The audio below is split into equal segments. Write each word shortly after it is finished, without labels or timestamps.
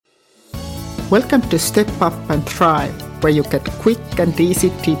Welcome to Step Up and Thrive, where you get quick and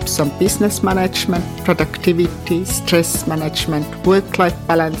easy tips on business management, productivity, stress management, work-life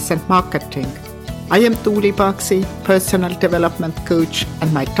balance, and marketing. I am Tuuli Paksi, personal development coach,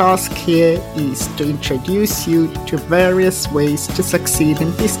 and my task here is to introduce you to various ways to succeed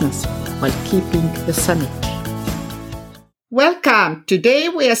in business while keeping your sanity. Welcome! Today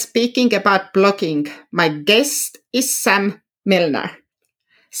we are speaking about blogging. My guest is Sam Milner.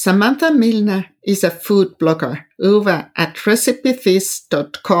 Samantha Milner is a food blogger over at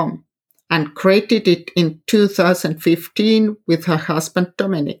RecipeThis.com and created it in 2015 with her husband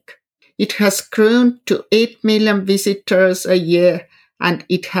Dominic. It has grown to 8 million visitors a year and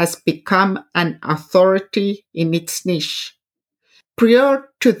it has become an authority in its niche.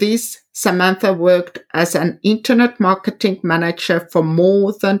 Prior to this, Samantha worked as an internet marketing manager for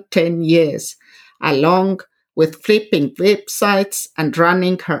more than 10 years, along with flipping websites and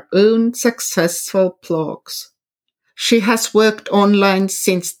running her own successful blogs. She has worked online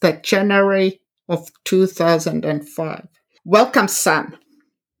since the January of 2005. Welcome, Sam.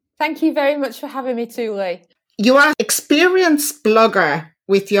 Thank you very much for having me, Tuuli. You are an experienced blogger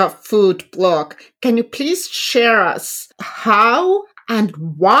with your food blog. Can you please share us how and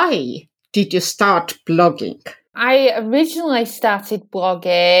why did you start blogging? I originally started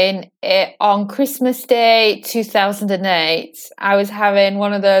blogging on Christmas Day 2008. I was having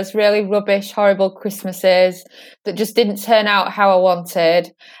one of those really rubbish, horrible Christmases that just didn't turn out how I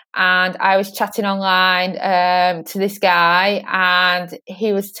wanted. And I was chatting online to this guy, and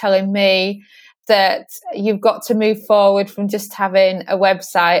he was telling me that you've got to move forward from just having a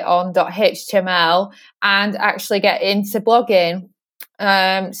website on .html and actually get into blogging.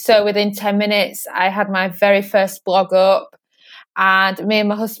 So within 10 minutes, I had my very first blog up, and me and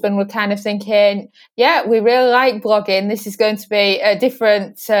my husband were kind of thinking, yeah, we really like blogging. This is going to be a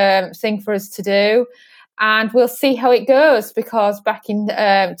different thing for us to do. And we'll see how it goes, because back in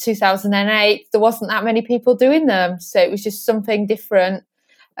 2008, there wasn't that many people doing them. So it was just something different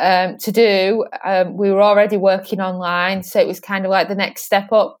to do. We were already working online, so it was kind of like the next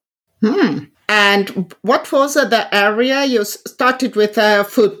step up. And what was the area you started with a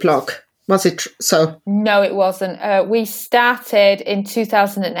food blog? Was it so? No, it wasn't. We started in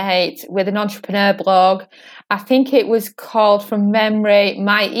 2008 with an entrepreneur blog. I think it was called, from memory,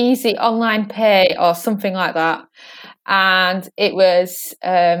 My Easy Online Pay or something like that. And it was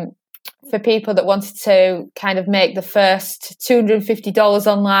for people that wanted to kind of make the first $250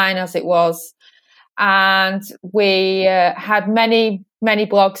 online, as it was. And we had many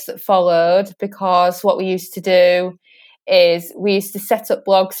blogs that followed, because what we used to do is we used to set up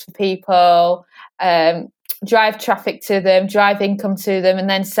blogs for people, drive traffic to them, drive income to them, and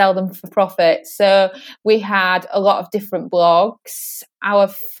then sell them for profit. So we had a lot of different blogs. Our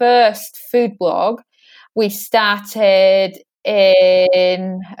first food blog we started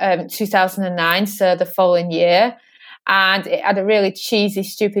in 2009, so the following year. And it had a really cheesy,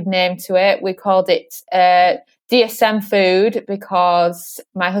 stupid name to it. We called it DSM Food, because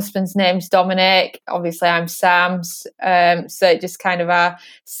my husband's name's Dominic. Obviously, I'm Sam's. So it just kind of our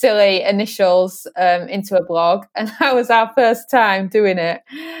silly initials into a blog. And that was our first time doing it.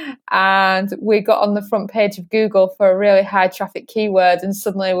 And we got on the front page of Google for a really high traffic keyword. And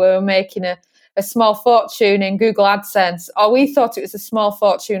suddenly we were making a small fortune in Google AdSense. Or we thought it was a small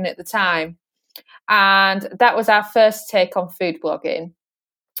fortune at the time. And that was our first take on food blogging.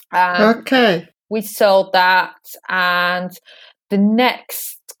 Okay. We sold that, and the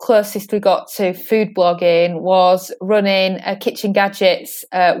next closest we got to food blogging was running a kitchen gadgets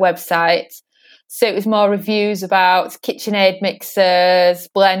website. So it was more reviews about KitchenAid mixers,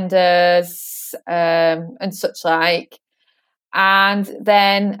 blenders, and such like. And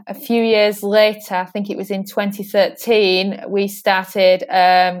then a few years later, I think it was in 2013, we started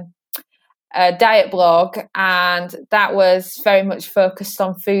a diet blog, and that was very much focused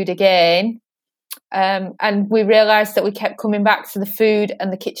on food again. And we realised that we kept coming back to the food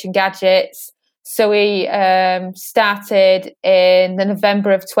and the kitchen gadgets. So we started in the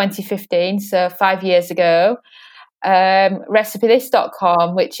November of 2015, so 5 years ago,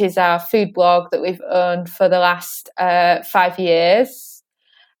 RecipeThis.com, which is our food blog that we've owned for the last 5 years.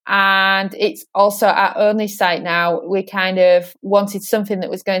 And it's also our only site now. We kind of wanted something that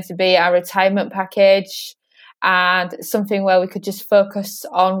was going to be our retirement package, and something where we could just focus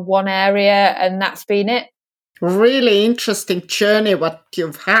on one area, and that's been it. Really interesting journey what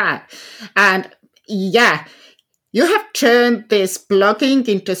you've had. And yeah, you have turned this blogging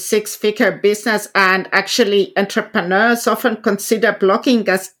into six-figure business, and actually entrepreneurs often consider blogging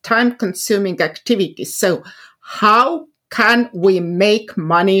as time-consuming activity. So how can we make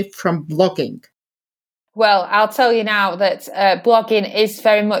money from blogging? Well, I'll tell you now that blogging is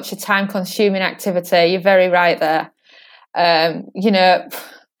very much a time-consuming activity. You're very right there. I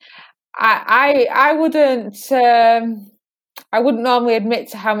wouldn't normally admit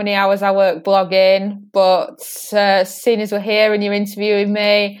to how many hours I work blogging, but seeing as we're here and you're interviewing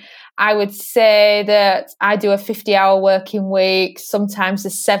me, I would say that I do a 50-hour working week, sometimes a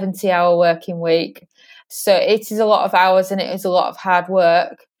 70-hour working week. So it is a lot of hours and it is a lot of hard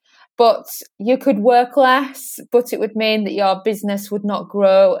work. But you could work less, but it would mean that your business would not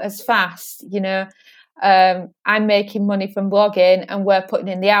grow as fast. I'm making money from blogging and we're putting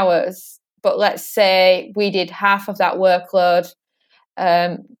in the hours. But let's say we did half of that workload,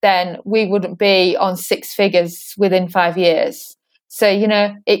 then we wouldn't be on six figures within 5 years. So,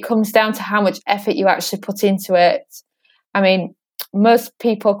 it comes down to how much effort you actually put into it. I mean, most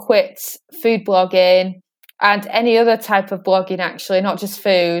people quit food blogging and any other type of blogging, actually, not just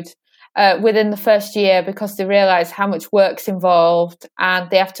food, within the first year because they realise how much work's involved and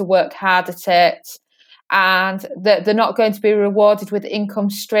they have to work hard at it. And they're not going to be rewarded with income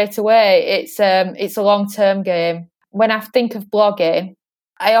straight away. It's a long-term game. When I think of blogging,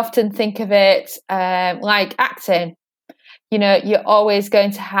 I often think of it like acting. You're always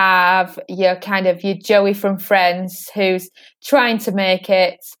going to have your Joey from Friends who's trying to make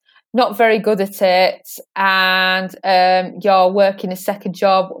it, not very good at it, and you're working a second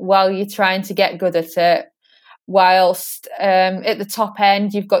job while you're trying to get good at it. Whilst at the top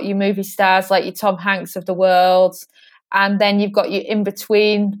end, you've got your movie stars like your Tom Hanks of the world, and then you've got your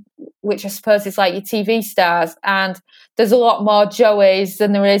in-between, which I suppose is like your TV stars. And there's a lot more Joeys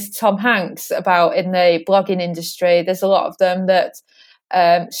than there is Tom Hanks about in the blogging industry. There's a lot of them that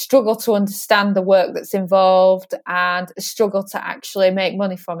struggle to understand the work that's involved and struggle to actually make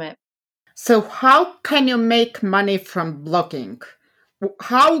money from it. So how can you make money from blogging?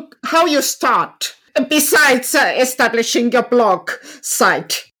 How you start? Besides establishing your blog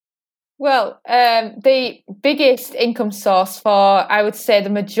site? Well, the biggest income source for, I would say, the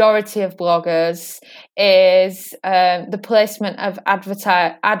majority of bloggers is the placement of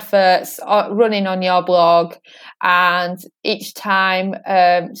adverts running on your blog. And each time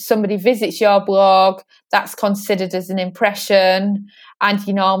somebody visits your blog, that's considered as an impression. And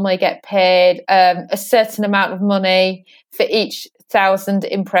you normally get paid a certain amount of money for each 1,000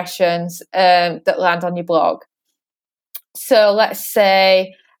 impressions that land on your blog. So let's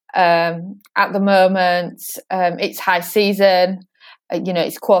say at the moment it's high season,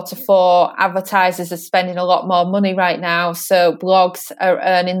 it's Q4, advertisers are spending a lot more money right now, so blogs are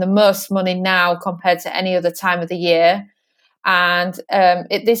earning the most money now compared to any other time of the year. And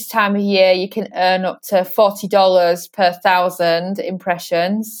at this time of year you can earn up to $40 per 1,000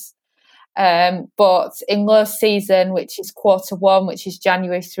 impressions. But in low season, which is Q1, which is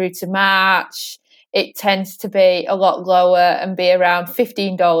January through to March, it tends to be a lot lower and be around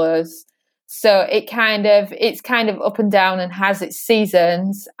 $15. So it's kind of up and down and has its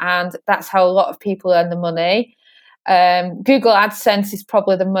seasons, and that's how a lot of people earn the money. Google AdSense is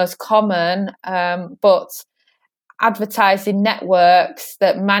probably the most common, but advertising networks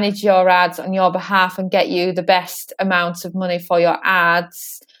that manage your ads on your behalf and get you the best amount of money for your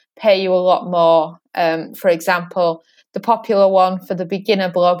ads pay you a lot more. For example, the popular one for the beginner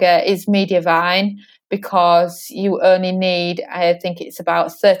blogger is Mediavine, because you only need, I think it's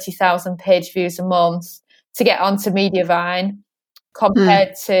about 30,000 page views a month to get onto Mediavine,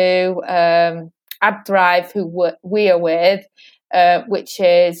 compared to AdThrive, who we are with, which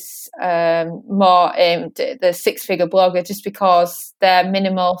is more aimed at the six-figure blogger, just because their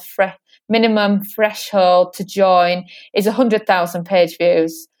minimum threshold to join is 100,000 page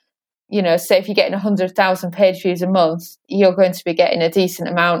views. So if you're getting 100,000 page views a month, you're going to be getting a decent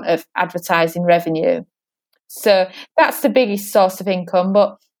amount of advertising revenue. So that's the biggest source of income.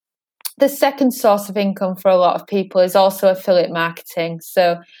 But the second source of income for a lot of people is also affiliate marketing.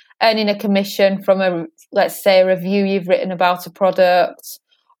 So earning a commission from let's say a review you've written about a product,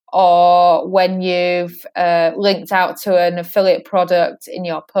 or when you've linked out to an affiliate product in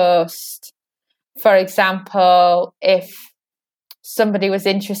your post. For example, if somebody was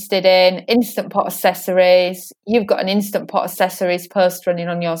interested in Instant Pot accessories, you've got an Instant Pot accessories post running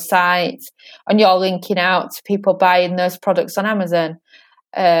on your site and you're linking out to people buying those products on Amazon.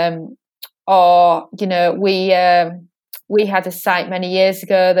 We had a site many years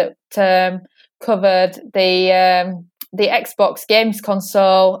ago that covered the Xbox games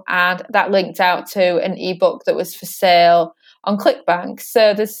console, and that linked out to an ebook that was for sale on ClickBank.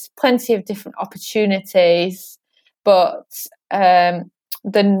 So there's plenty of different opportunities, but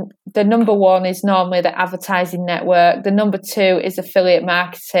the number one is normally the advertising network. The number two is affiliate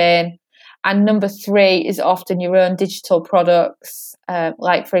marketing. And number three is often your own digital products.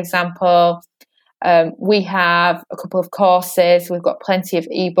 Like, for example, we have a couple of courses. We've got plenty of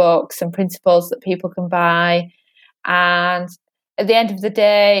ebooks and principles that people can buy. And at the end of the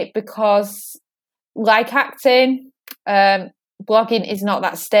day, because like acting, blogging is not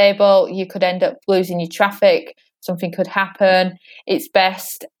that stable. You could end up losing your traffic. Something could happen. It's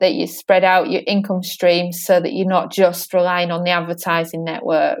best that you spread out your income streams so that you're not just relying on the advertising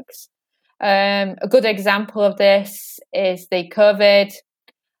networks. A good example of this is the COVID.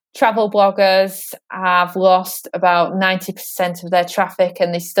 Travel bloggers have lost about 90% of their traffic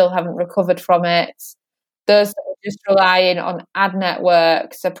and they still haven't recovered from it. Those that are just relying on ad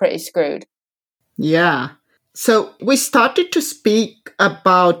networks are pretty screwed. Yeah. So we started to speak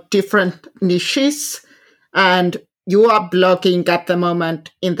about different niches, and you are blogging at the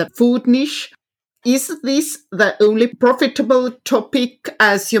moment in the food niche. Is this the only profitable topic?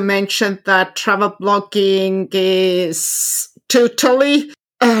 As you mentioned that travel blogging is totally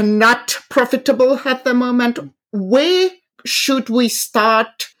not profitable at the moment. Where should we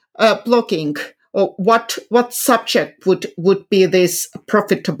start blogging? Or what subject would be this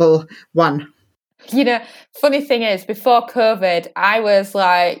profitable one? Funny thing is, before COVID, I was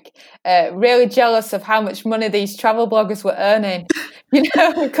like really jealous of how much money these travel bloggers were earning,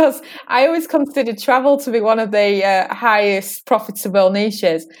 because I always considered travel to be one of the highest profitable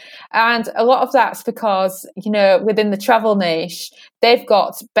niches. And a lot of that's because, within the travel niche, they've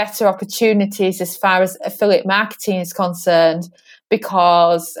got better opportunities as far as affiliate marketing is concerned,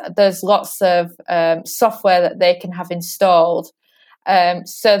 because there's lots of software that they can have installed.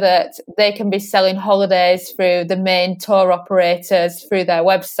 So that they can be selling holidays through the main tour operators through their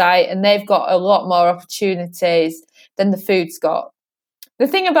website, and they've got a lot more opportunities than the food's got. The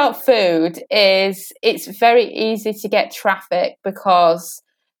thing about food is it's very easy to get traffic because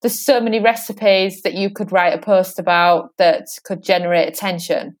there's so many recipes that you could write a post about that could generate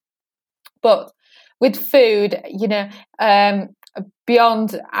attention. But with food,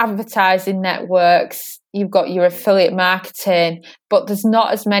 beyond advertising networks, you've got your affiliate marketing, but there's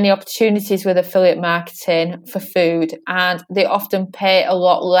not as many opportunities with affiliate marketing for food, and they often pay a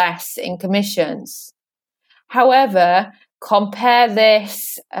lot less in commissions. However, compare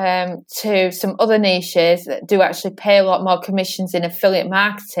this to some other niches that do actually pay a lot more commissions in affiliate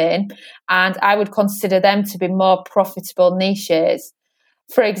marketing, and I would consider them to be more profitable niches.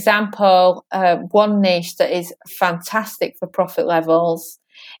 For example, one niche that is fantastic for profit levels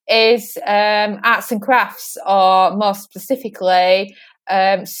is arts and crafts, or more specifically,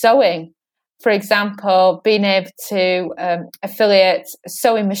 sewing. For example, being able to affiliate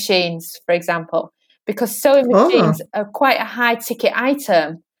sewing machines, for example, because sewing machines are quite a high ticket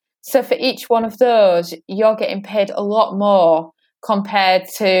item. So for each one of those, you're getting paid a lot more compared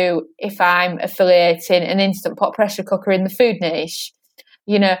to if I'm affiliating an Instant Pot pressure cooker in the food niche.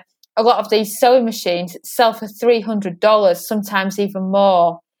 A lot of these sewing machines sell for $300, sometimes even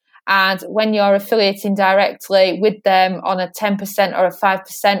more. And when you're affiliating directly with them on a 10% or a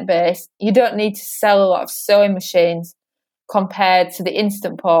 5% base, you don't need to sell a lot of sewing machines compared to the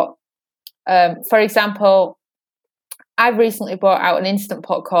Instant Pot. For example, I've recently bought out an Instant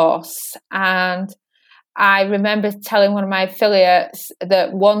Pot course, and I remember telling one of my affiliates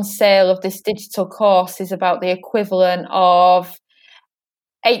that one sale of this digital course is about the equivalent of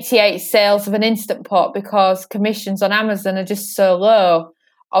 88 sales of an Instant Pot, because commissions on Amazon are just so low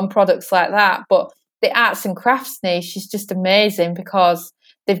on products like that. But the arts and crafts niche is just amazing because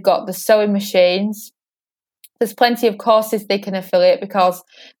they've got the sewing machines. There's plenty of courses they can affiliate because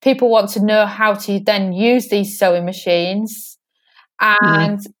people want to know how to then use these sewing machines.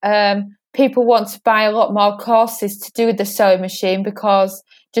 And people want to buy a lot more courses to do with the sewing machine, because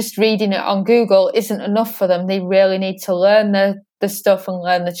just reading it on Google isn't enough for them. They really need to learn the stuff and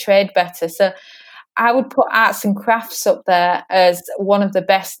learn the trade better. So I would put arts and crafts up there as one of the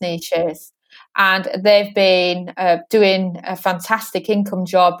best niches. And they've been doing a fantastic income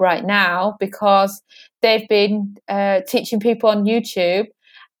job right now because they've been teaching people on YouTube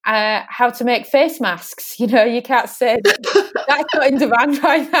how to make face masks. You can't say that's not in demand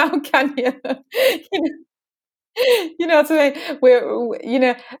right now, can you? You know what I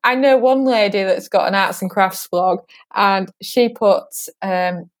mean? I know one lady that's got an arts and crafts blog, and she put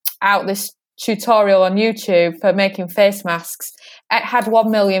out this tutorial on YouTube for making face masks. It had 1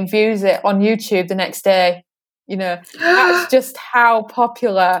 million views on YouTube the next day. That's just how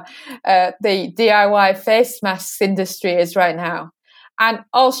popular the DIY face masks industry is right now. And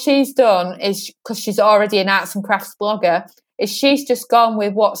all she's done is, because she's already an arts and crafts blogger, is she's just gone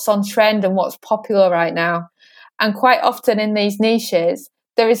with what's on trend and what's popular right now. And quite often in these niches,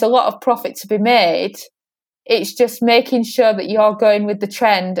 there is a lot of profit to be made. It's just making sure that you're going with the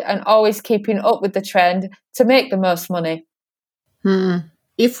trend and always keeping up with the trend to make the most money.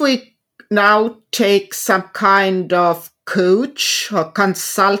 If we now take some kind of coach or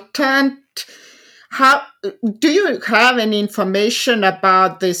consultant, how do you have any information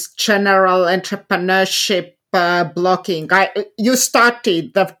about this general entrepreneurship blogging? You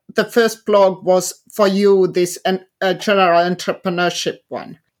started the first blog was for you this general entrepreneurship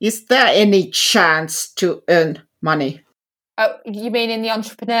one. Is there any chance to earn money? You mean in the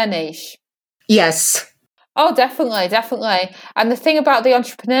entrepreneur niche? Yes. Oh, definitely. And the thing about the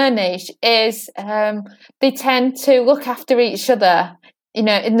entrepreneur niche is they tend to look after each other.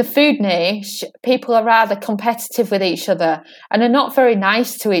 In the food niche, people are rather competitive with each other and are not very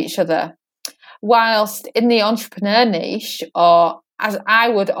nice to each other. Whilst in the entrepreneur niche, or as I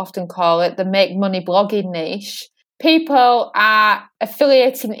would often call it, the make money blogging niche, people are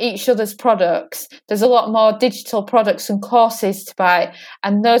affiliating each other's products. There's a lot more digital products and courses to buy,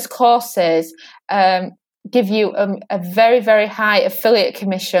 and those courses give you a very, very high affiliate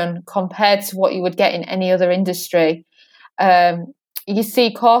commission compared to what you would get in any other industry. You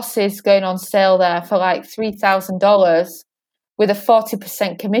see courses going on sale there for like $3,000 with a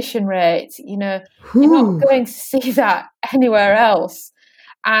 40% commission rate. You're not going to see that anywhere else.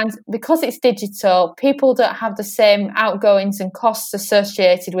 And because it's digital, people don't have the same outgoings and costs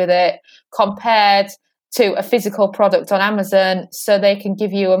associated with it compared to a physical product on Amazon, so they can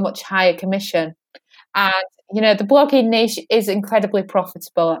give you a much higher commission. And, the blogging niche is incredibly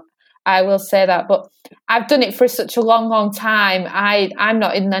profitable. I will say that, but I've done it for such a long, long time. I'm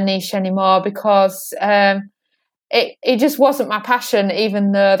not in the niche anymore because it just wasn't my passion,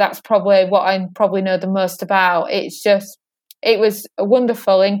 even though that's probably what I probably know the most about. It was a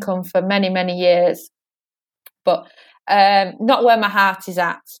wonderful income for many, many years, but not where my heart is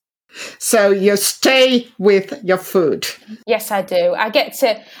at. So you stay with your food? Yes, I do. I get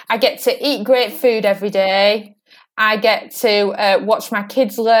to eat great food every day. I get to watch my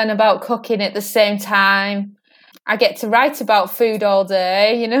kids learn about cooking at the same time. I get to write about food all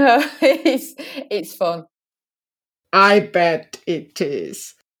day. It's fun. I bet it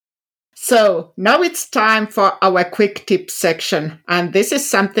is. So now it's time for our quick tip section. And this is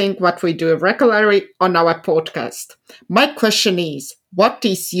something what we do regularly on our podcast. My question is, what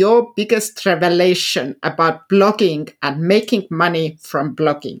is your biggest revelation about blogging and making money from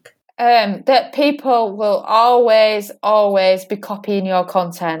blogging? That people will always, always be copying your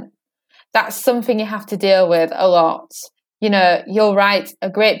content. That's something you have to deal with a lot. You'll write a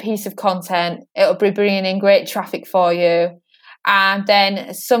great piece of content. It'll be bringing in great traffic for you. And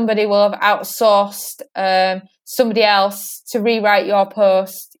then somebody will have outsourced somebody else to rewrite your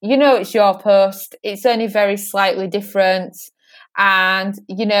post. It's your post. It's only very slightly different. And,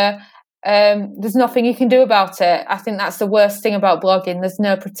 there's nothing you can do about it. I think that's the worst thing about blogging. There's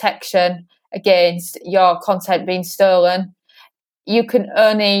no protection against your content being stolen. You can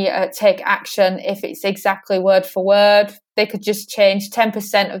only take action if it's exactly word for word. They could just change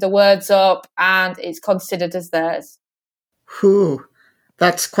 10% of the words up and it's considered as theirs. Whew,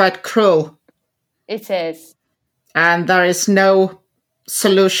 that's quite cruel. It is. And there is no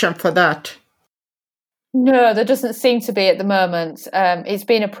solution for that. No, there doesn't seem to be at the moment. It's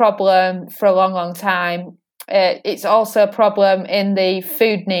been a problem for a long, long time. It's also a problem in the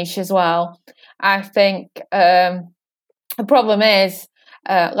food niche as well. I think the problem is,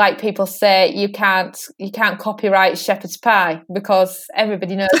 like people say, you can't copyright shepherd's pie because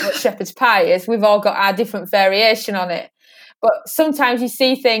everybody knows what shepherd's pie is. We've all got our different variation on it. But sometimes you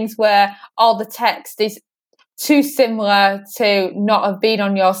see things where all the text is too similar to not have been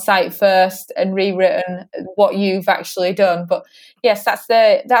on your site first and rewritten what you've actually done. But yes, that's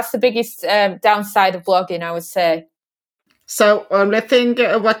the biggest downside of blogging, I would say. So only thing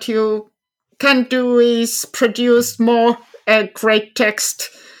what you can do is produce more great text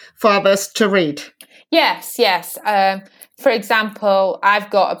for others to read. Yes. For example, I've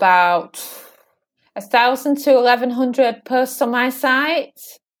got about 1,000 to 1,100 posts on my site.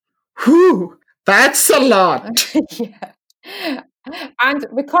 Whew! That's a lot. Yeah. And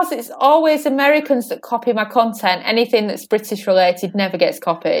because it's always Americans that copy my content, anything that's British related never gets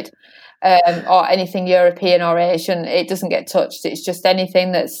copied. Or anything European or Asian, it doesn't get touched. It's just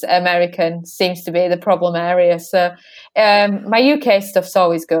anything that's American seems to be the problem area. So my UK stuff's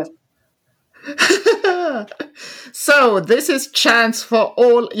always good. So this is chance for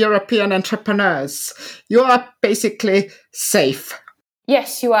all European entrepreneurs. You are basically safe.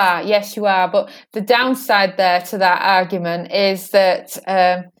 Yes, you are. Yes, you are. But the downside there to that argument is that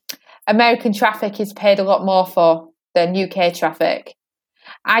American traffic is paid a lot more for than UK traffic.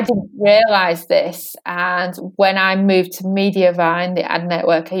 I didn't realise this, and when I moved to Mediavine, the ad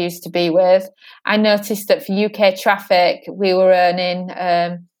network I used to be with, I noticed that for UK traffic, we were earning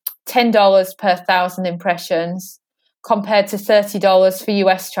 $10 per 1,000 impressions compared to $30 for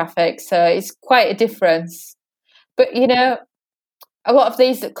US traffic. So it's quite a difference. But, you know, a lot of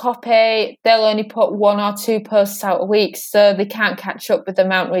these that copy, they'll only put 1 or 2 posts out a week, so they can't catch up with the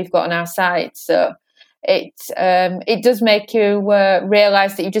amount we've got on our site. So it does make you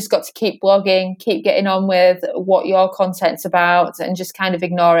realise that you just got to keep blogging, keep getting on with what your content's about, and just kind of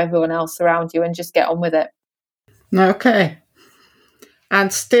ignore everyone else around you and just get on with it. Okay.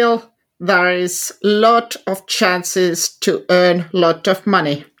 And still, there is a lot of chances to earn a lot of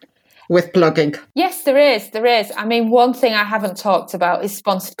money with blogging. Yes, there is. There is. I mean, one thing I haven't talked about is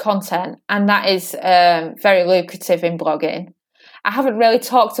sponsored content, and that is very lucrative in blogging. I haven't really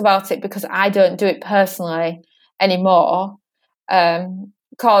talked about it because I don't do it personally anymore,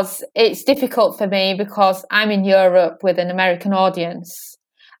 because it's difficult for me because I'm in Europe with an American audience.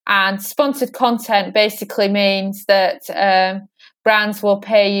 And sponsored content basically means that brands will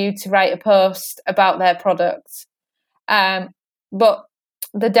pay you to write a post about their product. But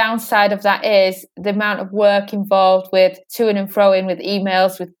the downside of that is the amount of work involved with to-ing and fro-ing with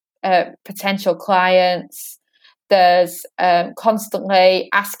emails with potential clients. There's constantly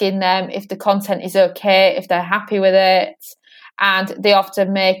asking them if the content is okay, if they're happy with it. And they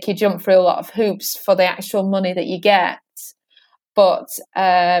often make you jump through a lot of hoops for the actual money that you get. But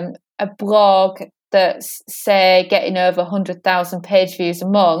a blog that's, say, getting over 100,000 page views a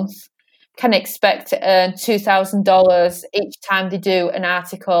month can expect to earn $2,000 each time they do an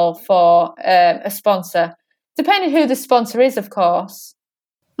article for a sponsor, depending who the sponsor is, of course.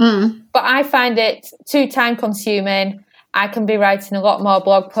 But I find it too time consuming. I can be writing a lot more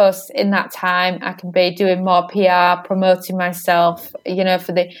blog posts in that time. I can be doing more PR, promoting myself, you know,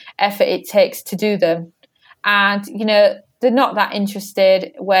 for the effort it takes to do them. And, you know, they're not that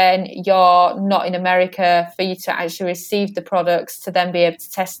interested when you're not in America for you to actually receive the products to then be able to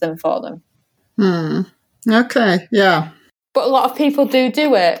test them for them. Okay, yeah. But a lot of people do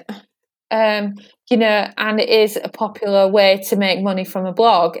it. You know, and it is a popular way to make money from a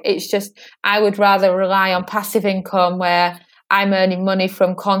blog. It's just, I would rather rely on passive income where I'm earning money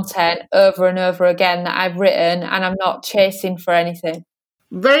from content over and over again that I've written and I'm not chasing for anything.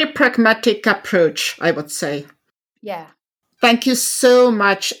 Very pragmatic approach, I would say. Yeah. Thank you so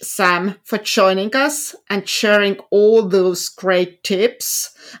much, Sam, for joining us and sharing all those great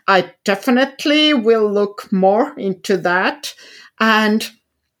tips. I definitely will look more into that. And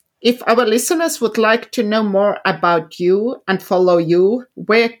if our listeners would like to know more about you and follow you,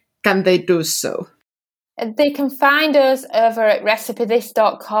 where can they do so? They can find us over at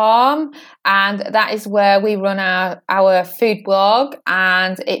recipethis.com, and that is where we run our food blog,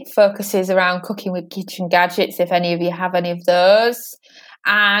 and it focuses around cooking with kitchen gadgets, if any of you have any of those.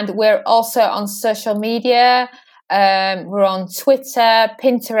 And we're also on social media. We're on Twitter,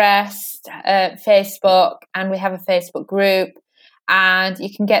 Pinterest, Facebook, and we have a Facebook group. And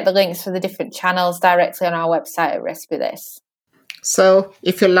you can get the links for the different channels directly on our website at Recipe This. So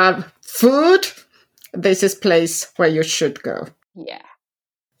if you love food, this is a place where you should go. Yeah.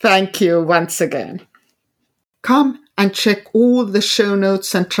 Thank you once again. Come and check all the show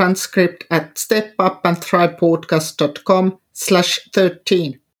notes and transcript at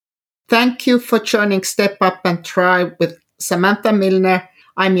stepupandthrive.podcast.com/13. Thank you for joining Step Up and Thrive with Samantha Milner.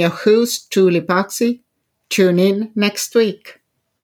 I'm your host, Julie Baxi. Tune in next week.